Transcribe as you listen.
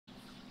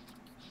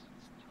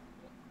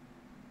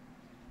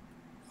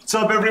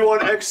What's up,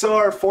 everyone?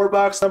 XR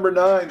 4-box number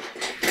 9.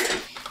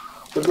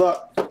 Good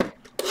luck.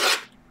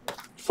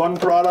 Fun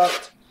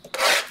product.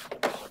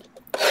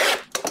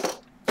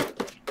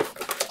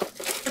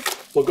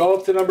 We'll go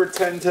up to number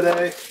 10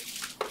 today.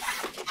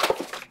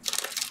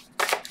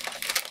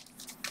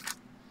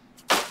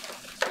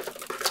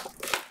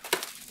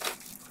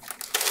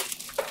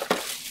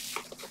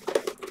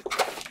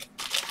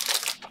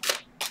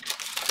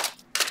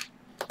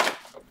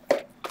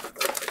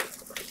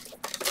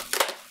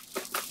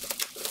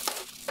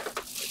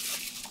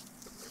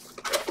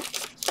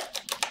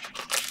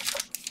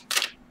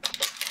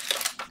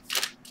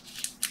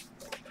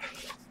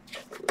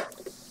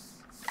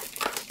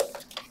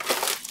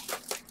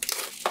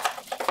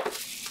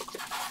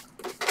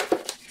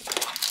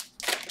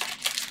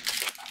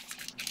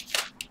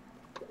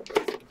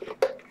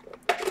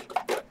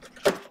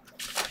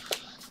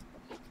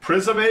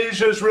 Prism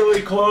Asia is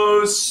really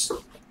close.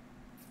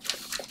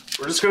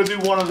 We're just going to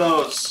do one of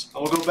those.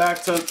 And we'll go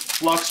back to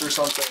Lux or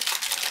something.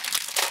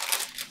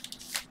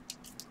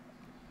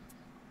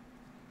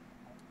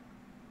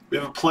 We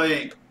have a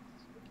plate.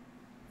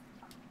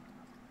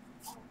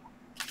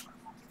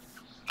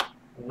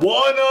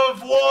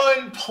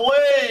 1/1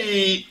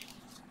 plate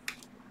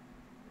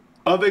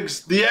of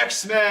the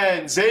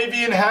X-Men.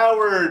 Xavier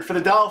Howard for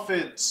the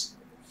Dolphins.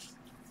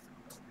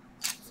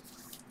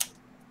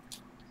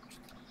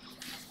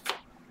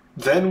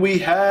 Then we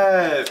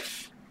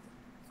have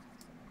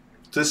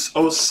this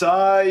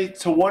Osai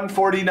to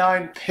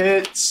 149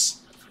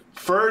 Pitts.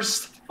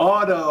 First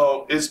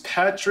auto is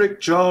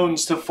Patrick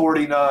Jones to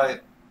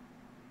 49.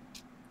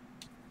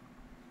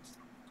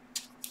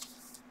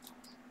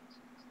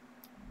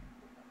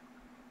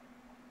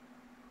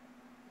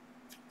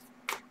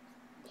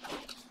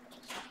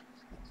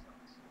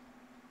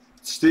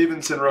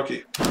 Stevenson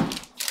rookie.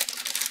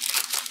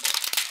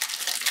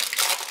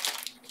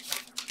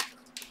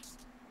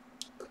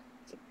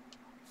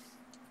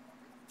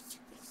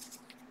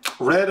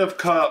 Red of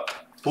Cup,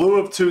 blue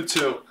of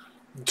Tutu.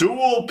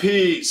 Dual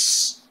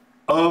piece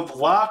of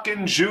Lock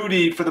and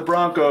Judy for the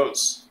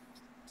Broncos.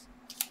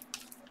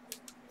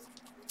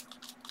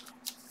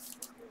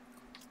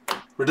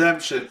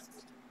 Redemption.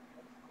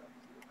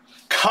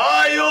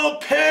 Kyle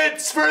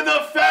Pitts for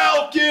the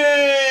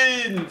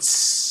Falcons.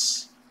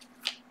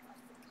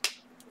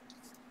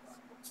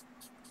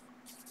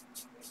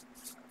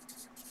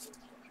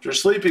 If you're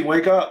sleeping,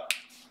 wake up.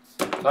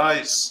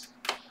 Nice.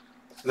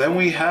 Then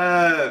we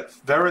have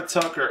Vera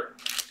Tucker.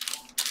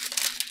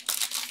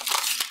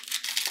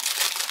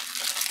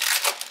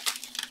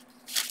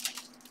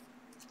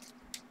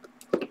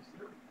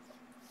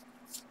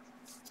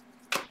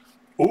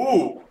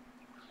 Ooh,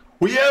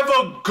 we have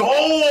a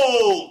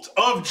gold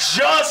of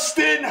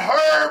Justin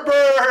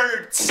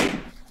Herbert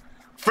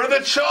for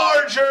the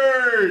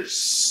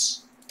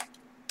Chargers.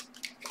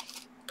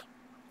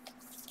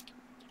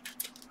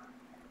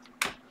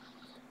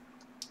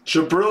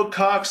 Jabril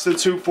Cox to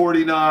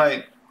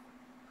 249.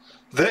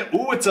 Then,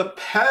 ooh, it's a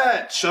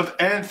patch of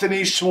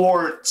Anthony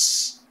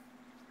Schwartz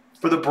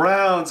for the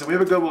Browns. And we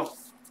have a good one.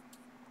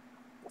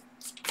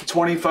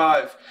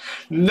 25.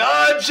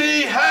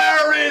 Najee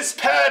Harris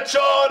patch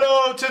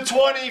auto to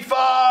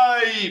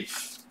 25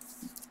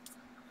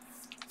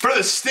 for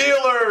the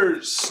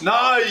Steelers.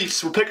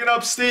 Nice. We're picking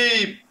up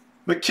Steve.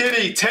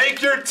 McKinney,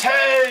 take your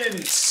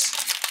 10s.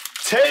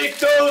 Take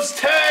those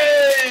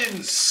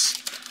 10s.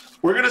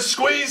 We're going to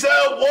squeeze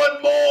out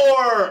one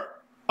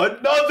more.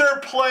 Another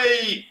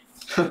plate.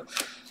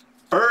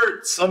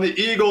 Ertz on the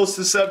Eagles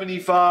to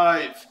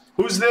 75.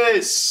 Who's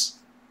this?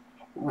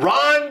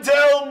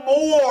 Rondell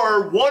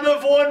Moore,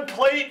 1/1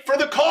 plate for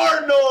the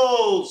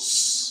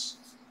Cardinals.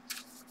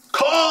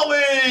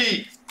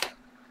 Cauley.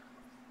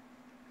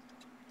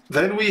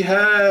 Then we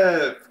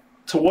have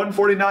to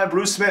 149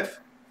 Bruce Smith.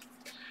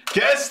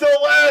 Guess the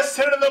last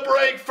hit of the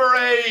break for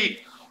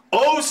 8.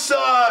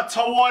 Osa to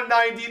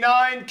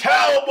 199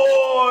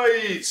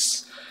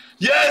 Cowboys.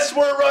 Yes,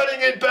 we're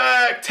running it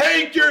back.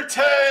 Take your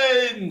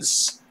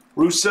 10s.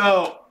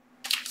 Rousseau.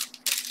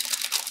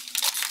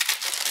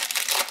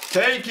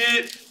 Take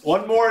it.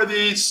 One more of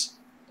these.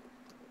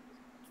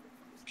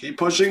 Keep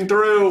pushing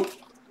through.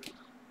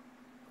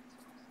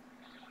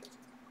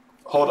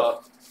 Hold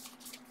up.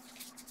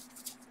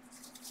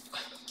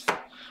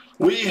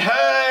 We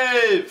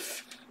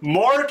have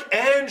Mark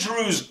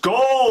Andrews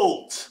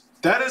gold.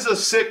 That is a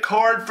sick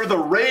card for the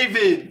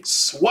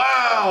Ravens.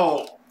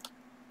 Wow.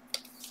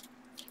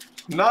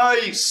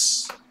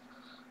 Nice.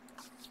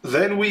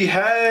 Then we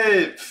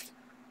have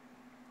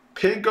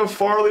pink of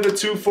Farley to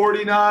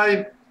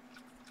 249.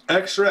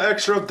 Extra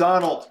of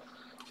Donald.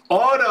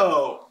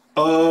 Auto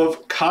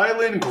of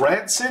Kylan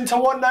Granson to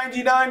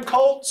 199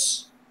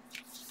 Colts.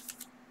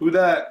 Who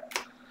that?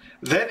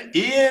 Then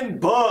Ian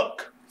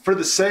Book for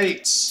the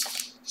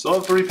Saints. Still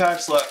have 3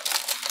 packs left.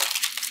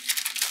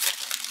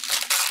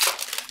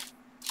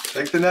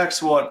 Take the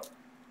next one.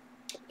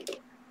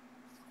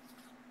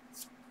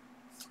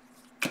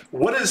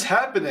 What is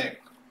happening?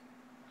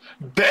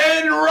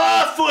 Ben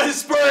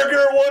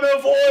Roethlisberger,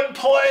 1/1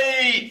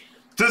 plate.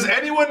 Does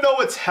anyone know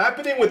what's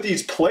happening with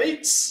these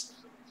plates?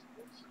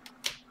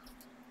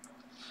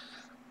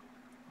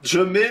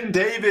 Jamin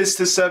Davis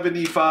to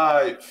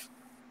 75.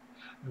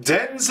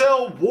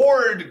 Denzel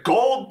Ward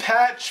gold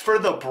patch for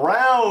the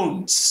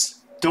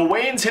Browns.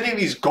 Dwayne's hitting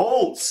these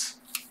golds.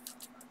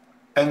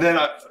 And then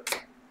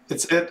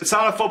it's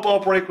not a football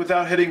break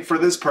without hitting for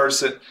this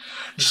person.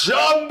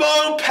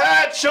 Jumbo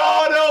patch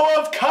auto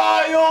of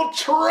Kyle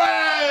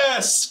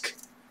Trask.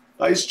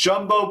 Nice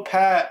jumbo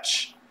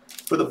patch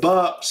for the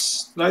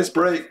Bucks. Nice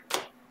break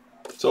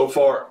so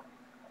far.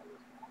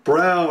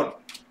 Brown.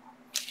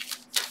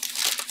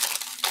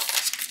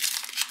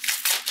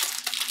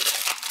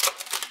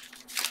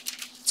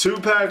 Two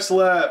packs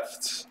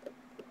left.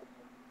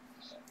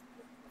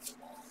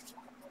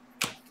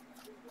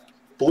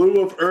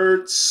 Blue of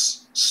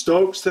Ertz,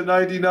 Stokes to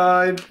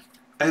 99,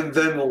 and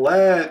then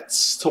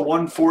Lance to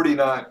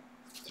 149.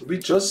 Did we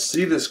just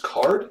see this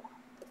card?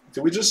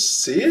 Did we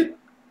just see it?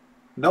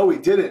 No, we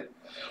didn't.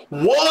 1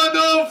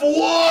 of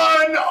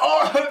 1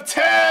 on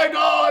tag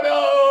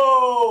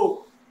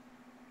auto!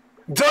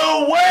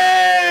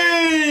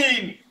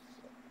 Dwayne!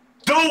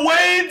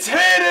 Dwayne's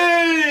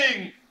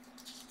hitting!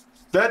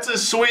 That's a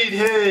sweet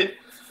hit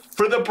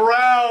for the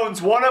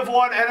Browns. 1 of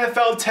 1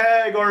 NFL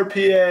tag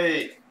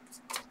RPA.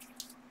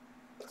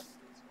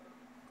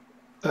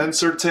 And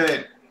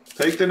Certain.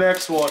 Take the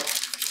next one.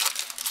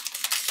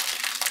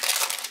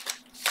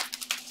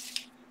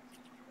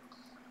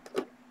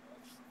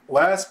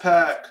 Last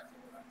pack.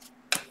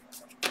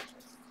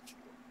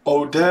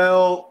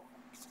 Odell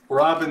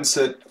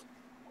Robinson.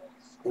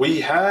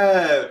 We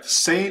have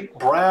St.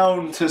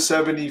 Brown to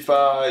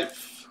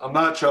 75. I'm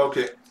not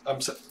joking.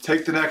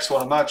 Take the next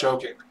one. I'm not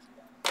joking.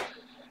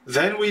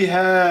 Then we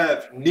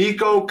have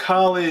Nico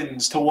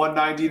Collins to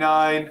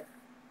 199.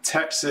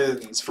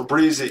 Texans for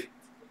Breezy.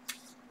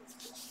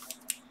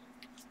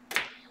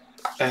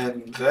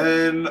 And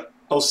then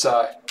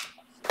Osai.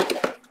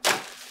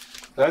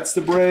 That's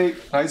the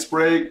break. Nice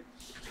break.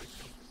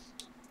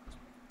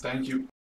 Thank you.